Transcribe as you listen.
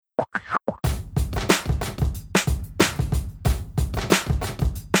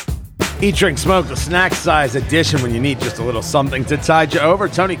Eat, Drink, Smoke, the snack size edition when you need just a little something to tide you over.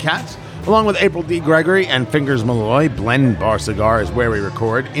 Tony Katz, along with April D. Gregory and Fingers Malloy. Blend Bar Cigar is where we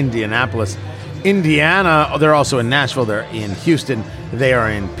record. Indianapolis, Indiana. They're also in Nashville. They're in Houston. They are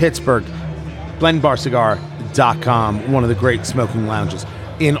in Pittsburgh. BlendBarCigar.com, one of the great smoking lounges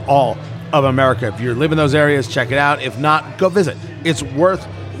in all of America. If you live in those areas, check it out. If not, go visit. It's worth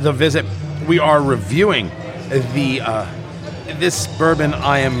the visit. We are reviewing this bourbon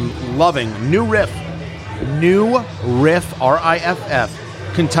I am loving. New Riff,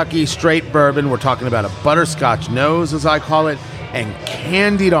 R-I-F-F, Kentucky straight bourbon. We're talking about a butterscotch nose, as I call it, and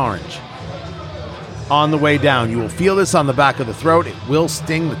candied orange. On the way down, you will feel this on the back of the throat. It will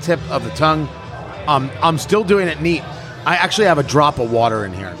sting the tip of the tongue. I'm still doing it neat. I actually have a drop of water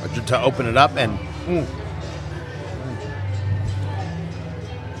in here to open it up, and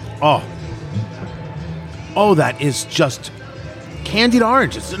oh, that is just candied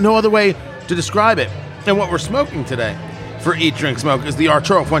orange. There's no other way to describe it. And what we're smoking today for Eat, Drink, Smoke is the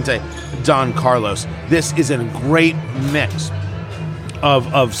Arturo Fuente Don Carlos. This is a great mix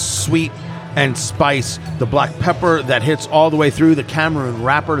of sweet and spice. The black pepper that hits all the way through, the Cameroon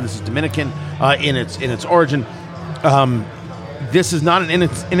wrapper. This is Dominican in its origin. This is not an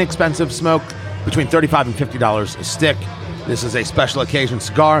inexpensive smoke, between $35 and $50 a stick. This is a special occasion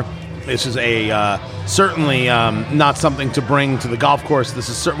cigar. This is a certainly not something to bring to the golf course. This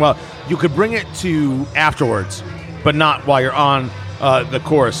is well, you could bring it to afterwards, but not while you're on the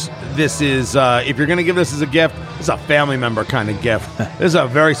course. This is if you're going to give this as a gift, this is a family member kind of gift. This is a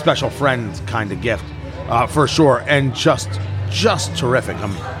very special friend kind of gift for sure, and just terrific.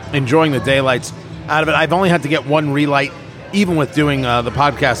 I'm enjoying the daylights out of it. I've only had to get one relight, even with doing the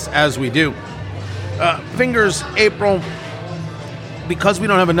podcast as we do. Fingers, April. Because we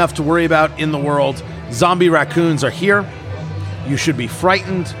don't have enough to worry about in the world, zombie raccoons are here. You should be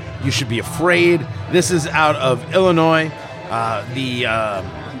frightened. You should be afraid. This is out of Illinois, the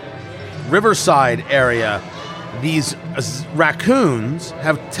Riverside area. These raccoons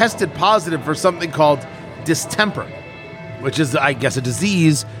have tested positive for something called distemper, which is, I guess, a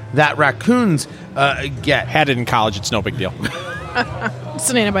disease that raccoons get. Had it in college. It's no big deal. It's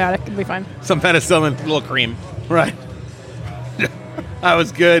an antibiotic. It'll be fine. Some penicillin. A little cream. Right. That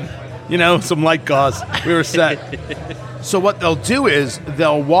was good. Some light gauze. We were set. So what they'll do is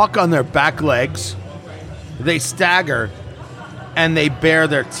they'll walk on their back legs, they stagger, and they bare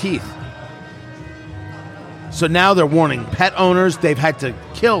their teeth. So now they're warning pet owners. They've had to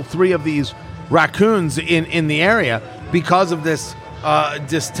kill 3 of these raccoons in the area because of this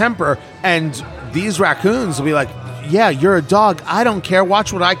distemper. And these raccoons will be like, yeah, you're a dog. I don't care.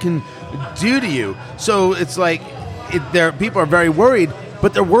 Watch what I can do to you. So it's like, people are very worried,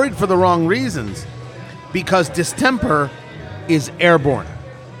 but they're worried for the wrong reasons, because distemper is airborne.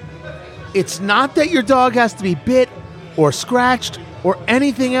 It's not that your dog has to be bit or scratched or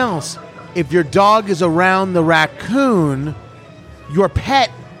anything else. If your dog is around the raccoon, your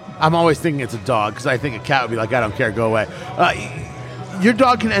pet, I'm always thinking it's a dog because I think a cat would be like, I don't care, go away. Your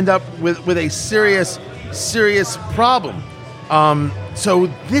dog can end up with a serious problem. So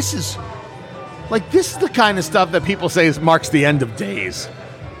this is the kind of stuff that people say marks the end of days.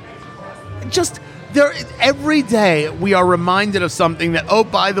 Every day we are reminded of something that, oh,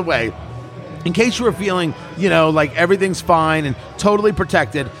 by the way, in case you were feeling, like everything's fine and totally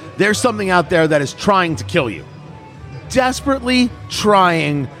protected, there's something out there that is trying to kill you. Desperately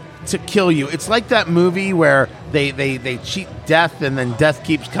trying to kill you. It's like that movie where they cheat death and then death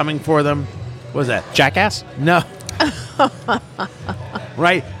keeps coming for them. What was that? Jackass? No.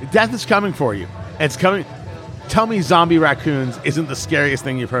 Right? Death is coming for you. It's coming. Tell me zombie raccoons isn't the scariest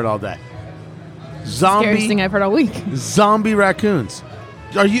thing you've heard all day. Scariest thing I've heard all week. Zombie raccoons.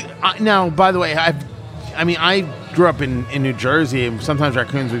 Are you now? By the way, I grew up in New Jersey, and sometimes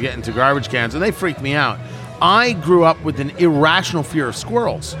raccoons would get into garbage cans, and they freaked me out. I grew up with an irrational fear of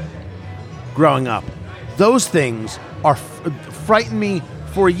squirrels. Growing up, those things frightened me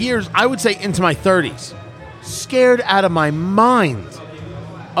for years. I would say into my 30s. Scared out of my mind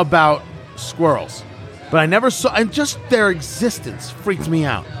about squirrels, but I never saw, and just their existence freaked me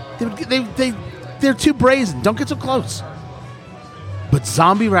out. They're too brazen. Don't get so close. But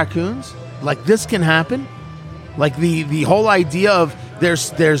zombie raccoons, like this can happen. Like the whole idea of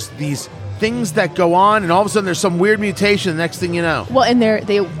there's these things that go on, and all of a sudden there's some weird mutation. The next thing you know, well, and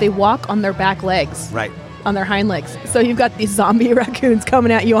they walk on their back legs, right, on their hind legs. So you've got these zombie raccoons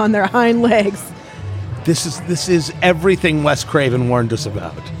coming at you on their hind legs. This is everything Wes Craven warned us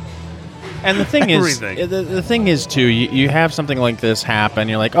about. And the thing is, Everything. the thing is too, you have something like this happen.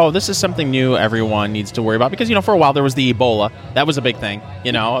 You're like, oh, this is something new. Everyone needs to worry about because for a while there was the Ebola. That was a big thing,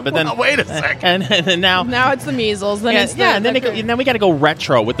 But then Wait a second. and then now it's the measles. Then it's and then we got to go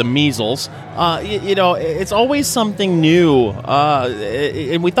retro with the measles. It's always something new.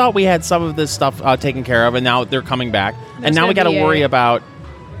 And we thought we had some of this stuff taken care of, and now they're coming back. And now we got to worry about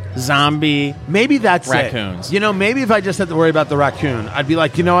zombie Maybe that's raccoons. it. Maybe if I just had to worry about the raccoon, I'd be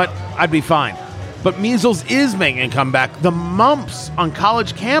like, you know what? I'd be fine. But measles is making a comeback. The mumps on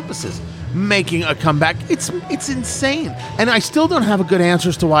college campuses making a comeback. It's insane. And I still don't have a good answer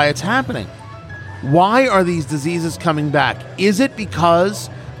as to why it's happening. Why are these diseases coming back? Is it because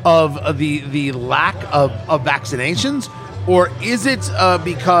of the lack of vaccinations? Or is it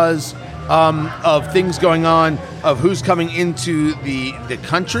because of things going on, of who's coming into the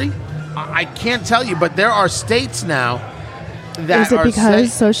country? I can't tell you, but there are states now that Is it are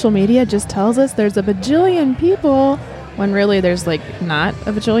because social media just tells us there's a bajillion people when really there's not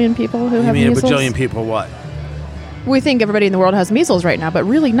a bajillion people who have measles? a bajillion people what? We think everybody in the world has measles right now, but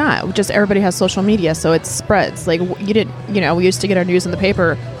really not. Just everybody has social media, so it spreads. We used to get our news in the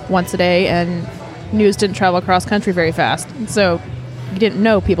paper once a day, and news didn't travel across country very fast. So you didn't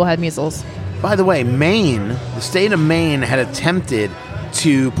know people had measles. By the way, the state of Maine had attempted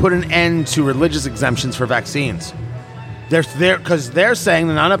to put an end to religious exemptions for vaccines. Because they're saying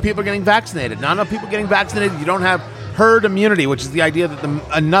that not enough people are getting vaccinated. Not enough people getting vaccinated, you don't have herd immunity, which is the idea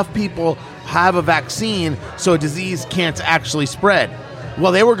that enough people have a vaccine so a disease can't actually spread.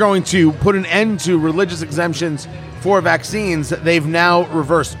 Well, they were going to put an end to religious exemptions for vaccines. They've now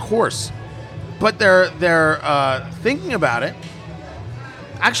reversed course. But they're thinking about it.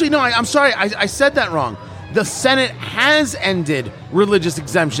 Actually, no, I'm sorry. I said that wrong. The Senate has ended religious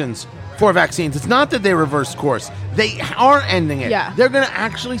exemptions for vaccines. It's not that they reversed course. They are ending it. Yeah. They're going to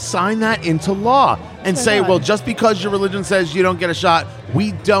actually sign that into law and say, well, just because your religion says you don't get a shot,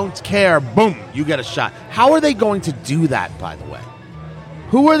 we don't care. Boom, you get a shot. How are they going to do that, by the way?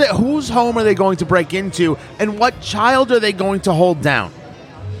 Whose home are they going to break into, and what child are they going to hold down?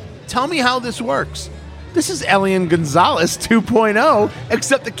 Tell me how this works. This is Elian Gonzalez 2.0,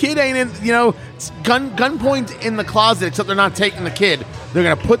 except the kid ain't in, gunpoint in the closet, except they're not taking the kid. They're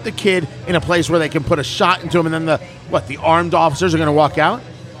going to put the kid in a place where they can put a shot into him, and then the armed officers are going to walk out?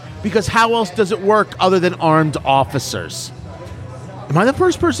 Because how else does it work other than armed officers? Am I the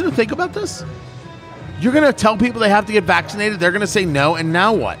first person to think about this? You're going to tell people they have to get vaccinated, they're going to say no, and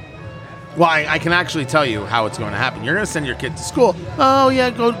now what? Well, I can actually tell you how it's going to happen. You're going to send your kid to school. Oh,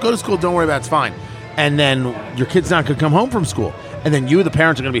 yeah, go to school. Don't worry about it. It's fine. And then your kid's not going to come home from school. And then you, the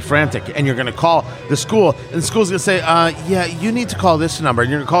parents, are going to be frantic. And you're going to call the school. And the school's going to say, yeah, you need to call this number. And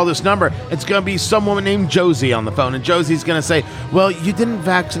you're going to call this number. It's going to be some woman named Josie on the phone. And Josie's going to say, well, you didn't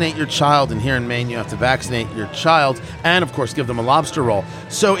vaccinate your child. And here in Maine, you have to vaccinate your child. And, of course, give them a lobster roll.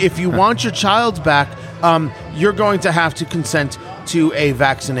 So if you want your child back, you're going to have to consent to a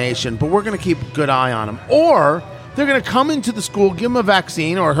vaccination. But we're going to keep a good eye on them. Or they're going to come into the school, give him a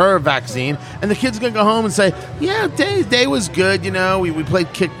vaccine or her a vaccine, and the kid's going to go home and say, yeah, day was good, we played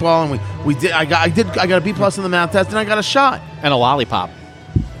kickball, and I got a B+ in the math test, and I got a shot. And a lollipop.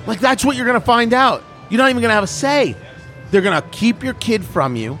 That's what you're going to find out. You're not even going to have a say. They're going to keep your kid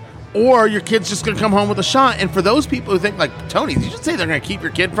from you, or your kid's just going to come home with a shot. And for those people who think, Tony, did you just say they're going to keep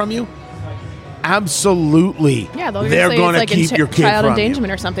your kid from you? Absolutely. Yeah, they're going to keep your kid child from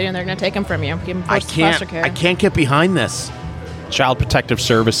endangerment you. or something, and they're going to take him from you. Give him I foster care. can't get behind this. Child Protective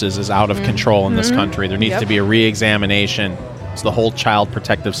Services is out of control in this country. There needs to be a re-examination. It's the whole Child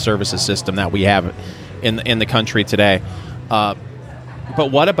Protective Services system that we have in the country today. But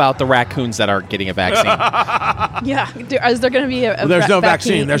what about the raccoons that aren't getting a vaccine? Yeah. Is there going to be a there's no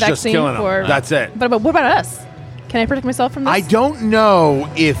vaccine. There's just killing them. That's it. But what about us? Can I protect myself from this? I don't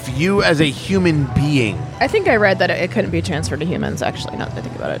know if you, as a human being... I think I read that it couldn't be transferred to humans, actually, now that I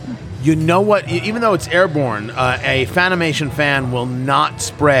think about it. You know what? Even though it's airborne, a Fanimation fan will not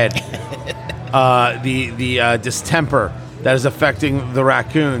spread the distemper that is affecting the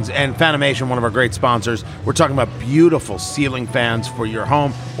raccoons. And Fanimation, one of our great sponsors, we're talking about beautiful ceiling fans for your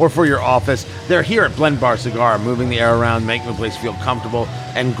home or for your office. They're here at Blend Bar Cigar, moving the air around, making the place feel comfortable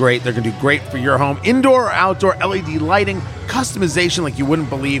and great. They're going to do great for your home. Indoor or outdoor LED lighting, customization like you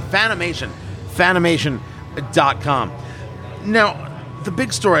wouldn't believe. Fanimation, Fanimation.com. Now, the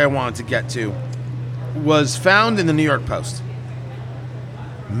big story I wanted to get to was found in the New York Post.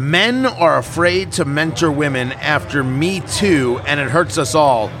 Men are afraid to mentor women after Me Too, and it hurts us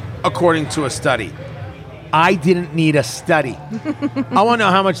all, according to a study. I didn't need a study. I want to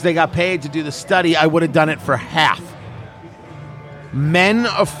know how much they got paid to do the study. I would have done it for half. Men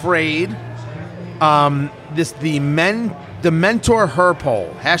afraid The Mentor Her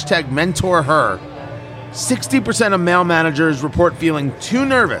poll, hashtag Mentor Her. 60% of male managers report feeling too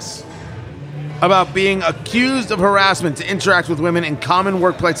nervous about being accused of harassment to interact with women in common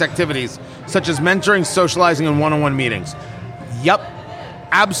workplace activities, such as mentoring, socializing, and one-on-one meetings. Yep,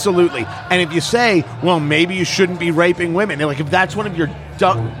 absolutely. And if you say, well, maybe you shouldn't be raping women, like if that's one of your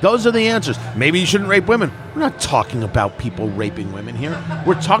those are the answers. Maybe you shouldn't rape women. We're not talking about people raping women here.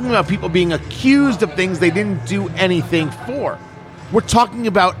 We're talking about people being accused of things they didn't do anything for. We're talking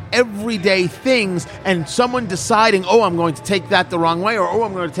about everyday things and someone deciding, oh, I'm going to take that the wrong way, or oh,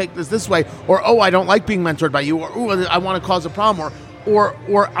 I'm going to take this way, or oh, I don't like being mentored by you, or oh, I want to cause a problem,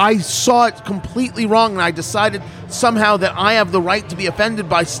 or I saw it completely wrong and I decided somehow that I have the right to be offended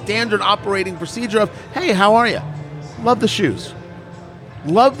by standard operating procedure of, hey, how are you? Love the shoes.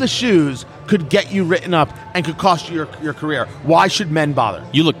 Love the shoes could get you written up and could cost you your career. Why should men bother?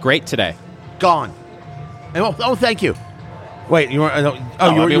 You look great today. Gone. And, oh, thank you. Wait, you were...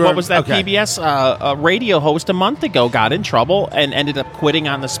 what was that okay. PBS radio host a month ago got in trouble and ended up quitting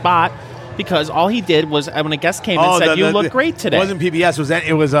on the spot because all he did was, when a guest came and said, you look great today. It wasn't PBS.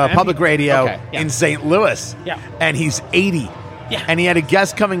 It was public radio in St. Louis. Yeah. And he's 80. Yeah. And he had a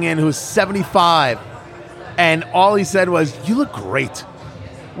guest coming in who was 75. And all he said was, you look great.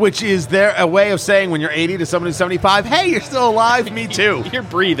 Which is a way of saying when you're 80 to somebody who's 75, hey, you're still alive, me too. You're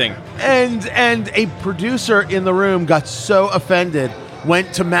breathing. And a producer in the room got so offended,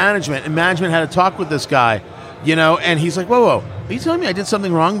 went to management, and management had a talk with this guy, and he's like, whoa, are you telling me I did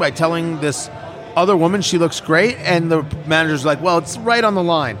something wrong by telling this other woman she looks great? And the manager's like, well, it's right on the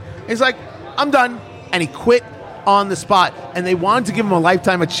line. He's like, I'm done. And he quit on the spot. And they wanted to give him a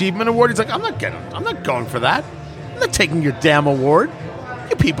Lifetime Achievement Award. He's like, I'm not going for that. I'm not taking your damn award.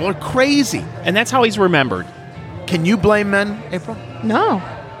 You people are crazy. And that's how he's remembered. Can you blame men, April? No.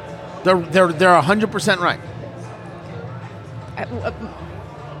 They're 100% right. I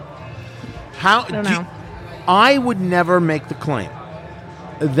don't know. I would never make the claim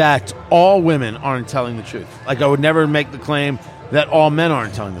that all women aren't telling the truth. Like I would never make the claim that all men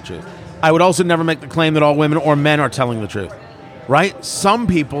aren't telling the truth. I would also never make the claim that all women or men are telling the truth. Right? Some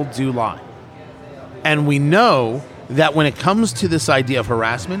people do lie. And we know that when it comes to this idea of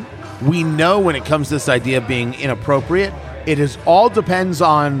harassment, we know when it comes to this idea of being inappropriate, it is all depends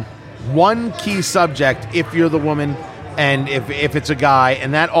on one key subject if you're the woman and if it's a guy,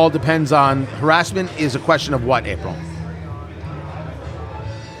 and that all depends on harassment is a question of what, April?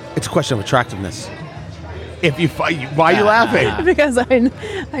 It's a question of attractiveness. Why are you laughing? Because I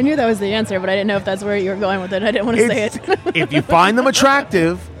knew that was the answer, but I didn't know if that's where you were going with it. I didn't want to say it. If you find them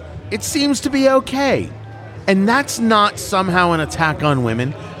attractive, it seems to be okay. And that's not somehow an attack on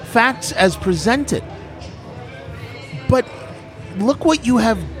women. Facts as presented. But look what you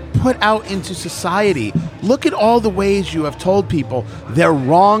have put out into society. Look at all the ways you have told people they're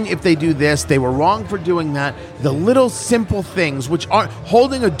wrong if they do this, they were wrong for doing that. The little simple things, which aren't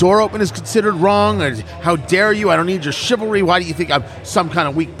holding a door open is considered wrong, or how dare you, I don't need your chivalry, why do you think I'm some kind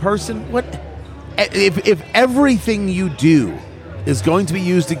of weak person? What if everything you do is going to be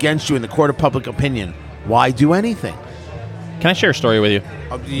used against you in the court of public opinion, why do anything? Can I share a story with you?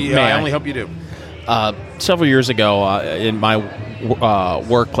 Yeah, I only hope you do. Several years ago, in my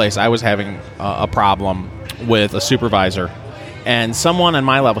workplace, I was having a problem with a supervisor. And someone on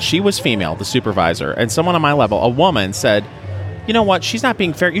my level, she was female, the supervisor, and someone on my level, a woman, said, you know what, she's not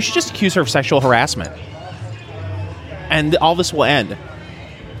being fair. You should just accuse her of sexual harassment. And all this will end.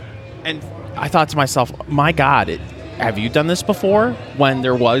 And I thought to myself, my God, have you done this before when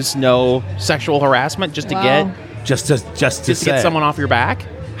there was no sexual harassment just to get someone off your back?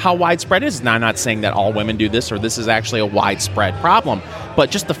 How widespread is it? Now, I'm not saying that all women do this or this is actually a widespread problem,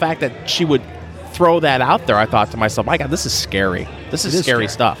 but just the fact that she would throw that out there, I thought to myself, my God, this is scary. This is scary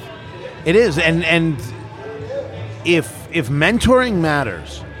stuff. It is, and if mentoring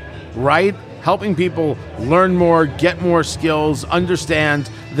matters, right? Helping people learn more, get more skills, understand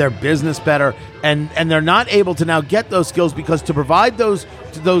their business better, and they're not able to now get those skills because to provide those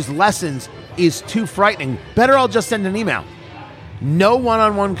lessons is too frightening. Better I'll just send an email. No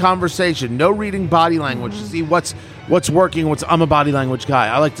one-on-one conversation, no reading body language to see what's working. I'm a body language guy.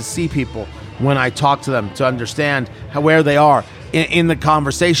 I like to see people when I talk to them to understand where they are in the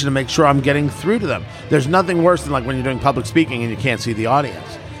conversation to make sure I'm getting through to them. There's nothing worse than like when you're doing public speaking and you can't see the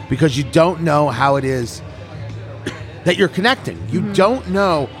audience because you don't know how it is that you're connecting. You don't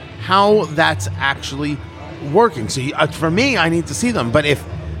know how that's actually working. So for me, I need to see them. But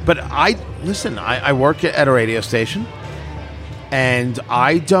I work at a radio station. And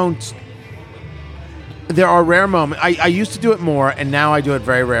there are rare moments. I used to do it more, and now I do it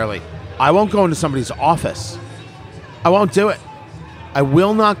very rarely. I won't go into somebody's office. I won't do it. I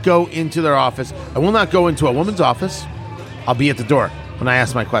will not go into their office. I will not go into a woman's office. I'll be at the door when I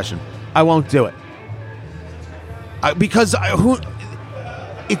ask my question. I won't do it.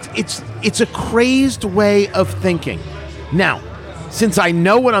 It's a crazed way of thinking. Now, since I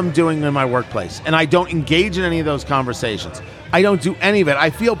know what I'm doing in my workplace and I don't engage in any of those conversations, I don't do any of it, I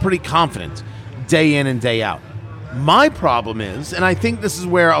feel pretty confident day in and day out. My problem is, and I think this is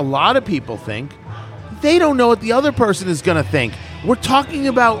where a lot of people think, they don't know what the other person is going to think. We're talking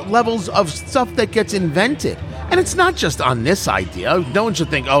about levels of stuff that gets invented. And it's not just on this idea. No one should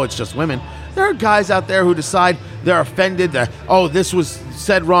think, oh, it's just women. There are guys out there who decide they're offended that, oh, this was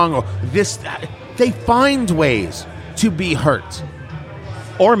said wrong, or this. They find ways to be hurt.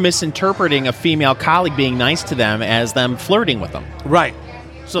 Or misinterpreting a female colleague being nice to them as them flirting with them. Right.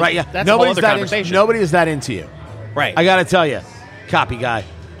 So right, yeah. that's a whole other conversation. Nobody is that into you. Right. I got to tell you, copy guy.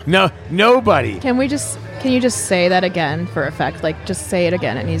 No, nobody. Can you just say that again for effect? Like, just say it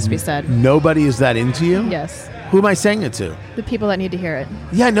again. It needs to be said. Nobody is that into you? Yes. Who am I saying it to? The people that need to hear it.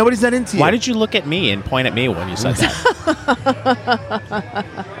 Yeah, nobody's that into you. Why did you look at me and point at me when you said that?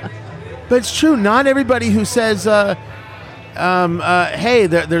 But it's true. Not everybody who says, hey,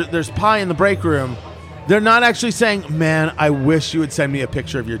 there's pie in the break room, they're not actually saying, man, I wish you would send me a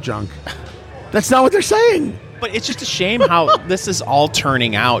picture of your junk. That's not what they're saying. But it's just a shame how this is all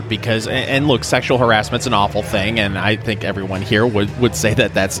turning out because, and look, sexual harassment's an awful thing, and I think everyone here would say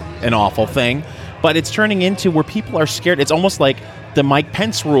that that's an awful thing. But it's turning into where people are scared. It's almost like the Mike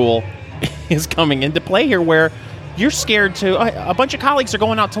Pence rule is coming into play here, where you're scared to. A bunch of colleagues are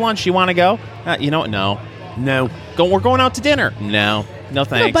going out to lunch. You want to go? No. We're going out to dinner. No,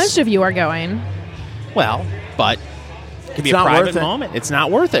 thanks. A bunch of you are going. Well, but it could be a private moment. It's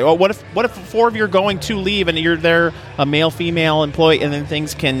not worth it. Well, what if 4 of you are going to leave and you're there, a male, female employee, and then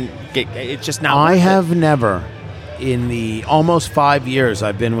things can get. It's just not. I have never, in the almost 5 years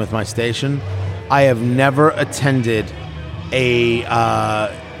I've been with my station, I have never attended a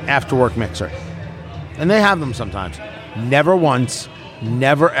after-work mixer. And they have them sometimes. Never once,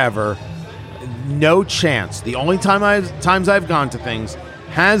 never ever, no chance. The only times I've gone to things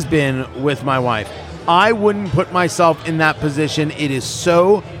has been with my wife. I wouldn't put myself in that position. It is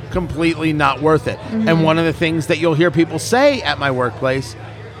so completely not worth it. Mm-hmm. And one of the things that you'll hear people say at my workplace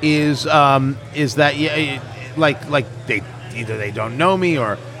is that like they don't know me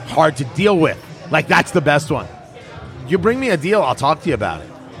or hard to deal with. Like, that's the best one. You bring me a deal, I'll talk to you about it.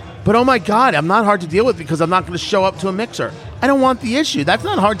 But, oh, my God, I'm not hard to deal with because I'm not going to show up to a mixer. I don't want the issue. That's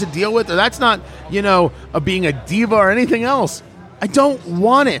not hard to deal with, or that's not, being a diva or anything else. I don't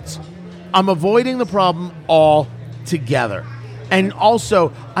want it. I'm avoiding the problem altogether. And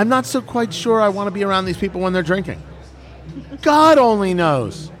also, I'm not so quite sure I want to be around these people when they're drinking. God only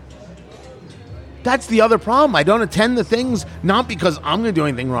knows. That's the other problem. I don't attend the things not because I'm going to do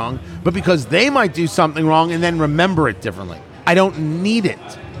anything wrong, but because they might do something wrong and then remember it differently. I don't need it.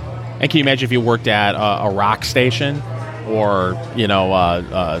 And can you imagine if you worked at a rock station or,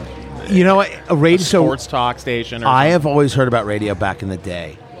 a radio sports talk station? I have always heard about radio back in the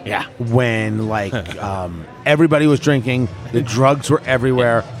day. Yeah. When, everybody was drinking, the drugs were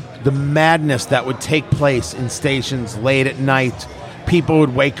everywhere, the madness that would take place in stations late at night. People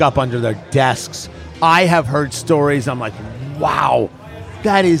would wake up under their desks. I have heard stories. I'm like, wow,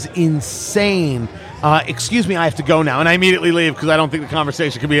 that is insane. Excuse me, I have to go now. And I immediately leave because I don't think the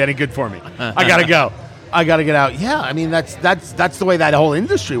conversation could be any good for me. I got to go. I got to get out. Yeah, I mean, that's the way that whole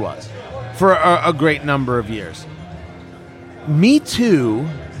industry was for a great number of years. Me Too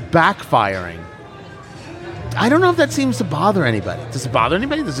backfiring. I don't know if that seems to bother anybody. Does it bother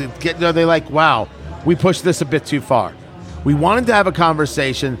anybody? Are they like, wow, we pushed this a bit too far? We wanted to have a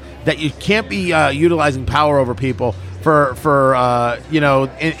conversation that you can't be utilizing power over people for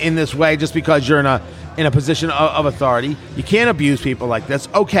in this way just because you're in a position of authority. You can't abuse people like this.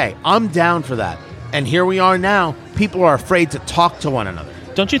 Okay, I'm down for that. And here we are now. People are afraid to talk to one another.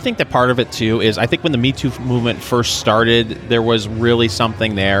 Don't you think that part of it, too, is I think when the Me Too movement first started, there was really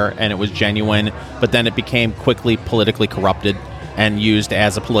something there, and it was genuine, but then it became quickly politically corrupted and used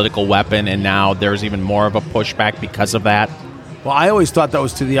as a political weapon, and now there's even more of a pushback because of that? Well, I always thought that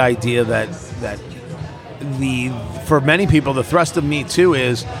was to the idea that for many people, the thrust of Me Too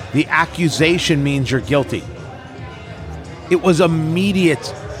is the accusation means you're guilty. It was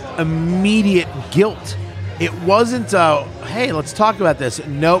immediate guilt. It wasn't, hey, let's talk about this.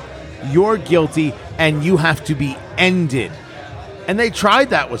 Nope, you're guilty and you have to be ended. And they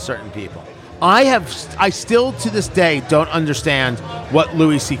tried that with certain people. I still to this day don't understand what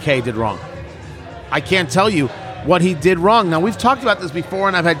Louis C.K. did wrong. I can't tell you what he did wrong. Now, we've talked about this before,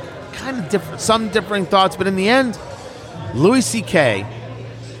 and I've had kind of different, some differing thoughts, but in the end, Louis C.K.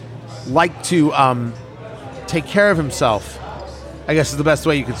 liked to take care of himself. I guess is the best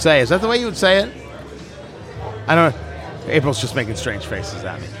way you could say it. Is that the way you would say it? I don't know. April's just making strange faces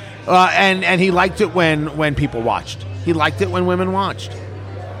at me. And he liked it when people watched. He liked it when women watched.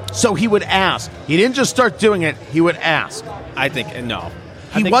 So he would ask. He didn't just start doing it. He would ask. I think no.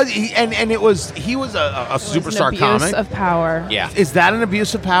 He was a superstar abuse comic. of power. Yeah. Is that an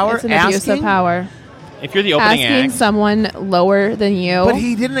abuse of power? It's an abuse of power. If you're the opening Asking act, someone lower than you. But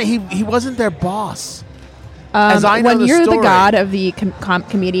he didn't. He wasn't their boss. As I know when the you're story. the god of the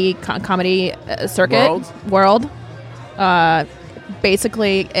comedy circuit world,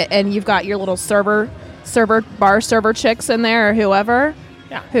 basically, and you've got your little bar server chicks in there or whoever,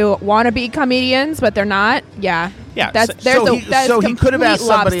 who want to be comedians but they're not. Yeah. That's he could have asked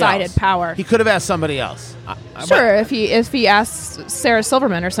somebody lopsided else. power. He could have asked somebody else. Sure, if he asks Sarah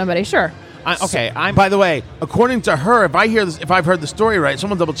Silverman or somebody, sure. By the way, according to her, if I've heard the story right,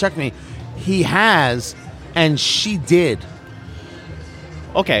 someone double check me. He has, and she did.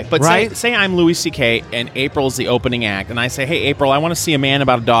 Okay, but right? say I'm Louis C.K. and April's the opening act, and I say, hey, April, I want to see a man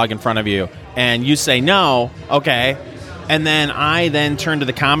about a dog in front of you. And you say, no, okay. And then I turn to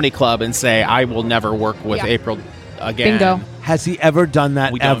the comedy club and say, I will never work with April again. Bingo. Has he ever done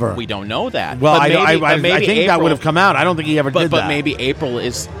that ever? We don't know that. Well, but I maybe think April, that would have come out. I don't think he ever did that. But maybe April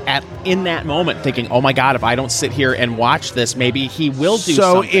is in that moment thinking, oh, my God, if I don't sit here and watch this, maybe he will do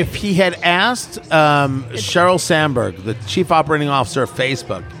something. So if he had asked Sheryl Sandberg, the chief operating officer of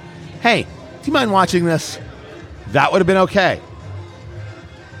Facebook, hey, do you mind watching this? That would have been okay.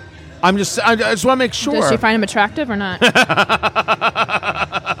 I just want to make sure. Does she find him attractive or not?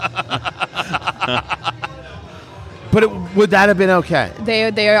 But would that have been okay?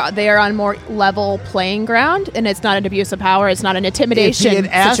 They are on more level playing ground, and it's not an abuse of power. It's not an intimidation if he had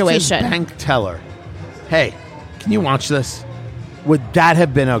asked situation. His bank teller, hey, can you watch this? Would that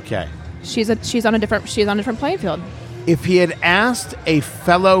have been okay? She's on a different playing field. If he had asked a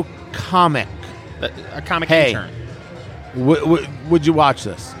fellow comic, a comic hey, intern, would you watch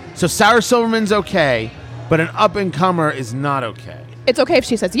this? So Sarah Silverman's okay, but an up and comer is not okay. It's okay if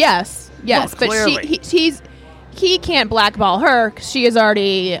she says yes, but clearly. he can't blackball her 'cause she is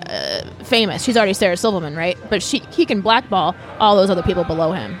already famous. She's already Sarah Silverman, right? But he can blackball all those other people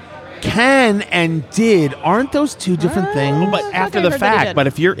below him. Can and did. Aren't those two different things? But after the fact, but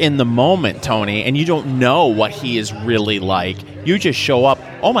if you're in the moment, Tony, and you don't know what he is really like, you just show up,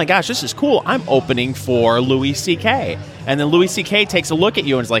 oh my gosh, this is cool. I'm opening for Louis C.K. And then Louis C.K. takes a look at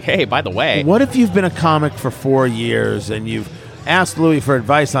you and is like, hey, by the way. What if you've been a comic for 4 years and you've asked Louis for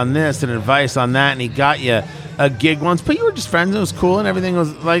advice on this and advice on that, and he got you a gig once, but you were just friends and it was cool and everything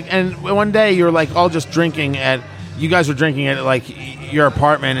was like, and one day you were like all just drinking you guys were drinking at like your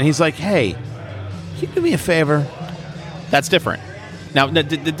apartment, and he's like, hey, can you do me a favor? That's different. Now,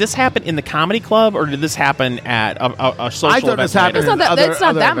 did this happen in the comedy club, or did this happen at a social event? I thought this happened. It's not that other much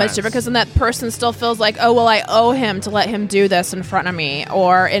events. different, because then that person still feels like, oh, well, I owe him to let him do this in front of me,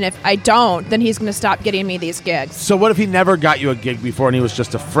 and if I don't, then he's going to stop getting me these gigs. So what if he never got you a gig before and he was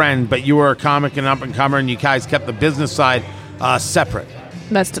just a friend, but you were a comic and up and comer, and you guys kept the business side separate?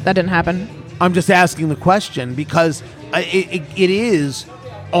 That didn't happen. I'm just asking the question because it is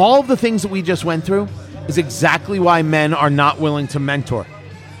all of the things that we just went through is exactly why men are not willing to mentor.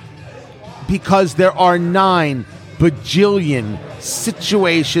 Because there are 9 bajillion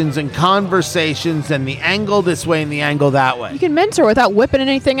situations and conversations and the angle this way and the angle that way. You can mentor without whipping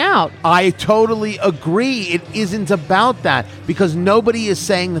anything out. I totally agree. It isn't about that because nobody is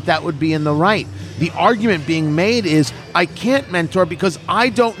saying that would be in the right. The argument being made is I can't mentor because I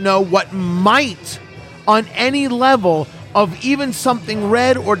don't know what might on any level of even something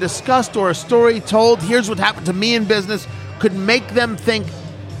read or discussed or a story told, here's what happened to me in business, could make them think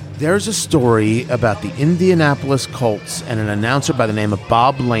there's a story about the Indianapolis Colts and an announcer by the name of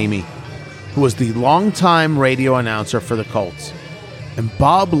Bob Lamey, who was the longtime radio announcer for the Colts. And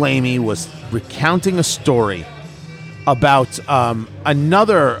Bob Lamey was recounting a story about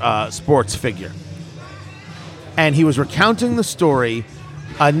another sports figure. And he was recounting the story,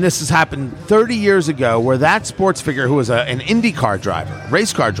 and this has happened 30 years ago, where that sports figure, who was an IndyCar driver,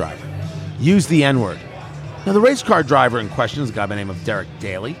 race car driver, used the N-word. Now, the race car driver in question is a guy by the name of Derek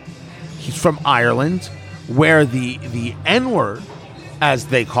Daly. He's from Ireland, where the N-word, as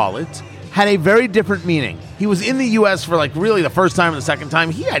they call it, had a very different meaning. He was in the U.S. for like really the first time and the second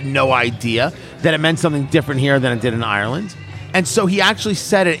time. He had no idea that it meant something different here than it did in Ireland. And so he actually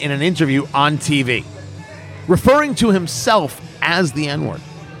said it in an interview on TV, referring to himself as the N-word.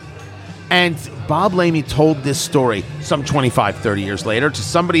 Bob Lamy told this story some 25, 30 years later to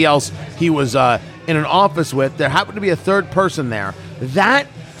somebody else he was in an office with. There happened to be a third person there. That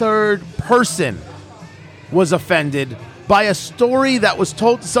third person was offended by a story that was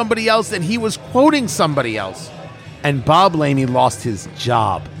told to somebody else, and he was quoting somebody else. And Bob Lamy lost his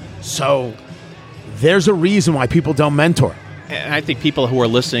job. So there's a reason why people don't mentor. And I think people who are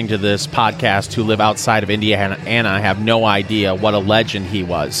listening to this podcast who live outside of Indiana have no idea what a legend he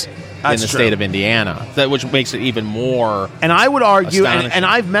was in the state of Indiana, which makes it even more. And I would argue, and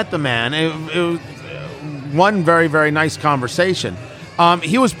I've met the man, it was one very, very nice conversation.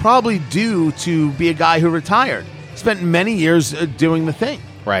 He was probably due to be a guy who retired, spent many years doing the thing.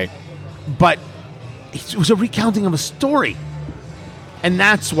 Right. But it was a recounting of a story. And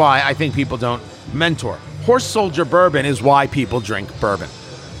that's why I think people don't mentor. Horse Soldier Bourbon is why people drink bourbon.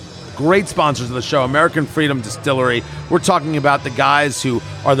 Great sponsors of the show, American Freedom Distillery. We're talking about the guys who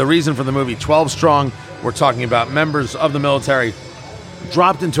are the reason for the movie 12 Strong. We're talking about members of the military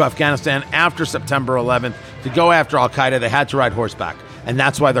dropped into Afghanistan after September 11th to go after Al-Qaeda. They had to ride horseback, and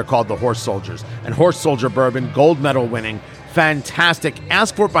that's why they're called the Horse Soldiers. And Horse Soldier Bourbon, gold medal winning, fantastic.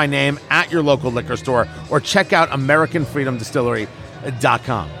 Ask for it by name at your local liquor store or check out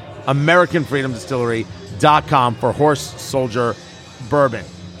AmericanFreedomDistillery.com. AmericanFreedomDistillery.com for Horse Soldier Bourbon.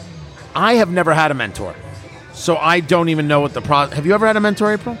 I have never had a mentor, so I don't even know what the process. Have you ever had a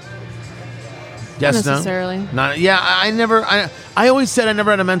mentor, April? Yes, not necessarily. No? Not, yeah, I never. I always said I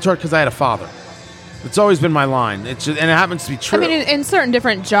never had a mentor because I had a father. It's always been my line. It's just, and it happens to be true. I mean, in certain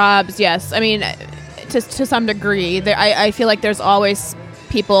different jobs, yes. I mean, to some degree, I feel like there's always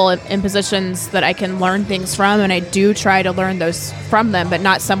people in positions that I can learn things from, and I do try to learn those from them, but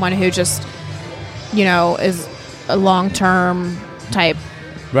not someone who just, is a long-term type.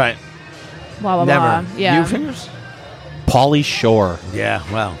 Right. Blah, blah, Never. blah. Yeah. You fingers? Pauly Shore. Yeah,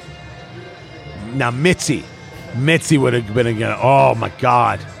 well. Now, Mitzi would have been again. Oh, my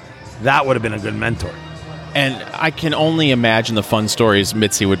God. That would have been a good mentor. And I can only imagine the fun stories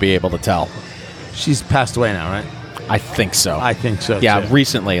Mitzi would be able to tell. She's passed away now, right? I think so. I think so, yeah, too.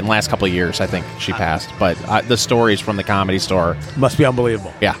 recently, in the last couple of years, I think she passed. But the stories from the Comedy Store. Must be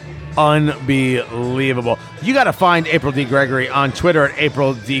unbelievable. Yeah. Unbelievable. You got to find April D. Gregory on Twitter at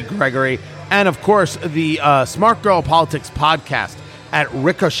April D. Gregory. And, of course, the Smart Girl Politics podcast at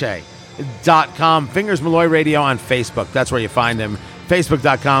Ricochet.com. Fingers Malloy Radio on Facebook. That's where you find him.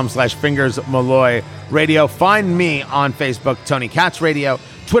 Facebook.com/Fingers Malloy Radio. Find me on Facebook, Tony Katz Radio.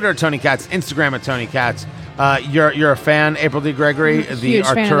 Twitter, Tony Katz. Instagram at Tony Katz. You're a fan, April D. Gregory, the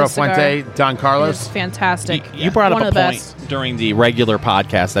Arturo Fuente, Don Carlos. It's fantastic. You brought One up of a the point best. during the regular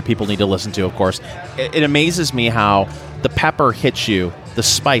podcast that people need to listen to, of course. It amazes me how the pepper hits you, the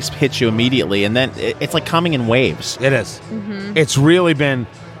spice hits you immediately, and then it's like coming in waves. It is. Mm-hmm. It's really been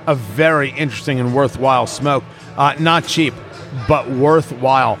a very interesting and worthwhile smoke. Not cheap, but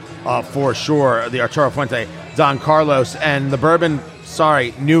worthwhile for sure. The Arturo Fuente, Don Carlos, and the bourbon,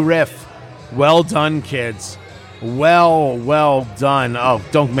 new riff. Well done, kids. Well done. Oh,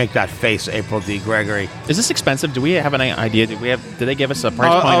 don't make that face, April D. Gregory. Is this expensive? Do we have an idea? Did they give us a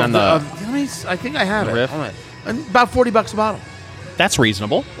price point on the I think I have it. riff? Hold on. About $40 a bottle. That's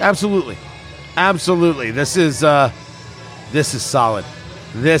reasonable. Absolutely. This is solid.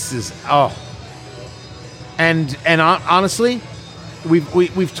 This is and honestly,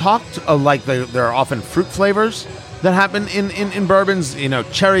 we've talked like there are often fruit flavors that happen in bourbons.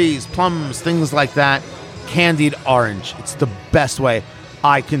 Cherries, plums, things like that. Candied orange. It's the best way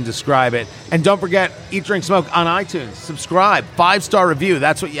I can describe it. And don't forget, Eat, Drink, Smoke on iTunes. Subscribe. 5-star review.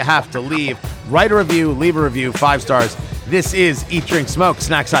 That's what you have to leave. Write a review. Leave a review. 5 stars. This is Eat, Drink, Smoke,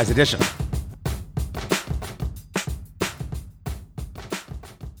 Snack Size Edition.